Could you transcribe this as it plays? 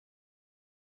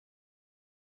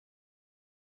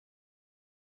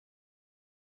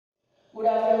Good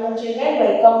afternoon, children.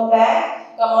 Welcome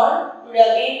back. Come on.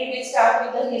 Today again we will start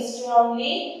with the history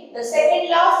only. The second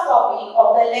last topic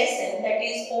of the lesson, that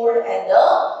is old and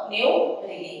the new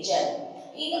religion.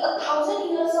 In 1,000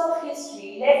 years of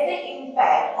history left the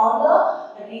impact on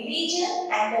the religion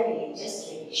and the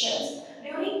religious traditions.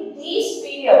 During this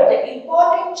period, the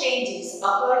important changes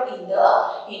occurred in the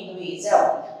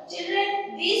Hinduism.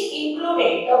 Children, these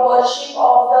included the worship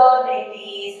of the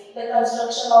deities, the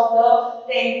construction of the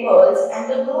temples, and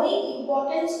the growing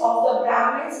importance of the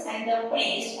Brahmins and the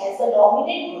priests as the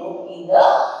dominant group in the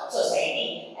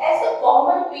society. As the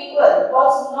common people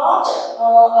was not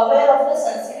aware of the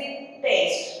Sanskrit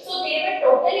text, so they were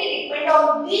totally dependent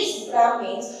on these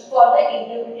Brahmins for the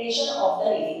interpretation of the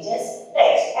religious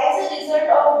text. As a result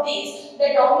of this,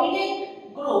 the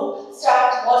dominant group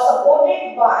was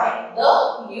supported by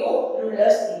the new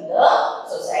rulers in the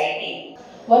society.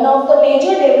 One of the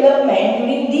major development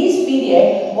during this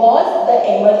period was the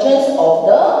emergence of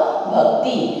the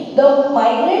Bhakti. The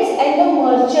migrants and the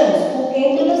merchants who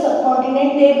came to the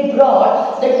subcontinent, they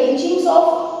brought the teachings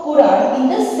of Quran in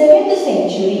the 7th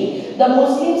century. The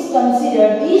Muslims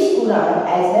considered this Quran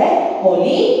as a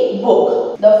holy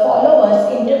book. The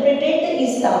followers interpreted the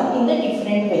Islam in a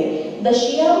different way. The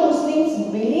Shia Muslims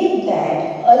believed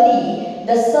that Ali,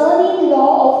 the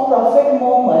son-in-law of Prophet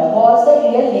Muhammad, was the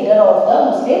real leader of the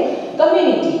Muslim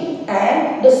community,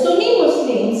 and the Sunni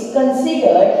Muslims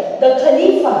considered the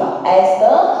Khalifa as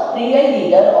the real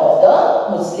leader of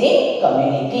the Muslim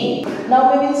community. Now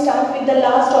we will start with the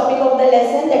last topic of the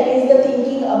lesson, that is the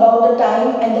thinking about the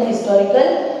time and the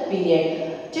historical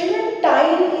period. Children,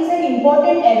 time is an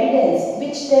important evidence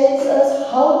which tells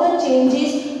us how the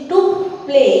changes took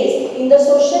place in the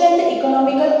social and the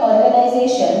economical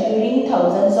organization during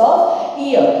thousands of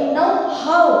years. Now,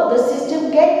 how the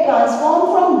system get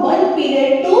transformed from one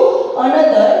period to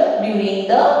another during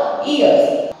the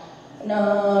years.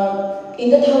 Now, in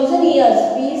the 1,000 years,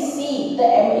 we see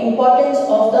the importance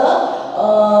of the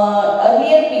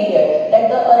earlier period, that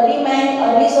the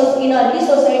in early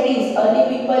societies,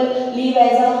 early people live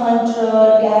as a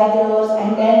hunter, gatherers,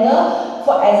 and then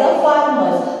as a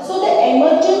farmers. So the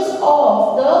emergence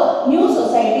of the new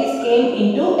societies came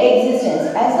into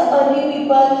existence. As the early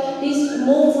people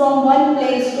moved from one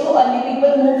place to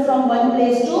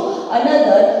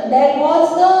another, there was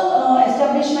the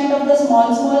establishment of the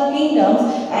small kingdoms,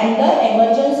 and the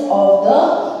emergence of the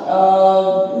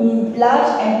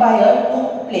large empire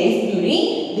took place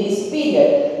during this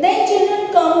period. Then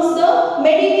children comes the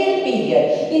medieval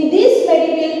period. In this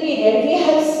medieval period, we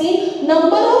have seen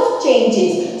number of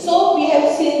changes. So we have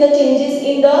seen the changes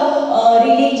in the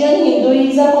religion,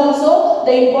 Hinduism also.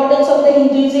 The importance of the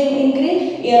Hinduism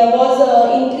was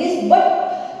increased,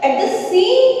 but at the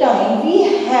same time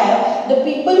we have the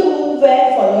people who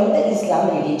were following the Islam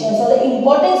religion. So the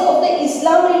importance of the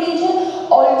Islam religion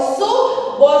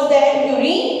also was there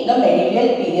during the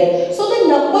medieval period. So the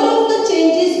number of the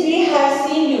changes we have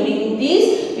seen during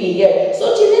this period.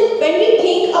 So children, when we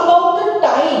think about the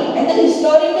time and the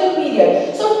historical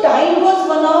period, so time was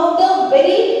one of the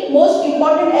very most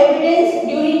important evidence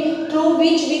through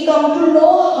which we come to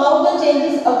know how the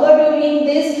changes occur during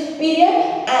this period.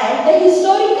 And the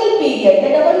historical period,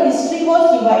 that our history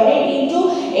was divided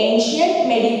into ancient,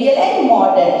 medieval and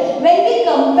modern. When we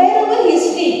compare our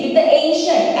history with the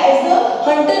ancient, as the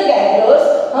hunter-gatherers,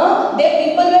 their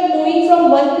people were moving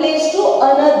from one place to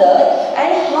another,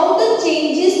 and how the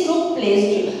changes took place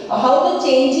in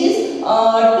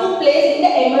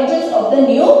the emergence of the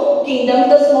new kingdom.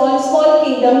 The small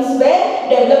kingdoms were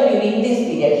developed during this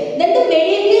period. Then the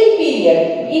medieval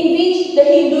period, in which the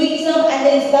Hinduism and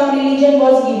the Islam religion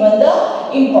was given the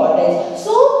importance.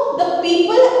 So the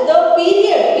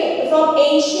period from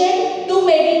ancient to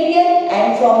medieval,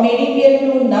 and from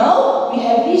medieval to now, we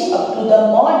have reached up to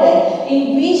the modern,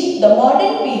 in which the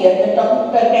modern period, the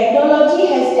technology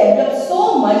has developed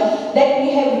so much that we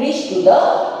have reached to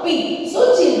the peak.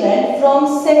 So children, from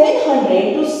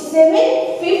 700 to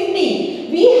 750,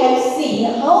 we have seen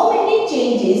how many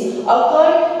changes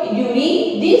occurred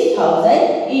during these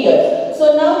 1,000 years.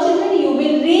 So now children, you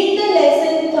will read the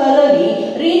lesson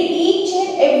thoroughly, read each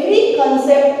and every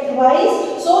concept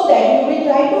twice, so that you will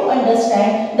try to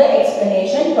understand the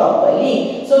explanation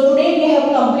properly. So today we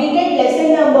have completed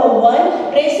lesson number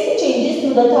 1, tracing changes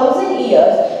through the 1,000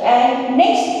 years, and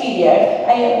next period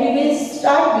we will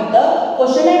start with the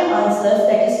question and answers,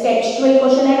 that is textual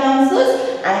question and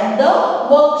answers, and the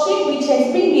worksheet which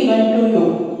has been given to you.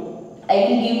 I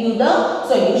will give you the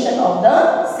solution of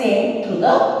the same through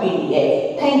the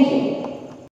PDF. Thank you.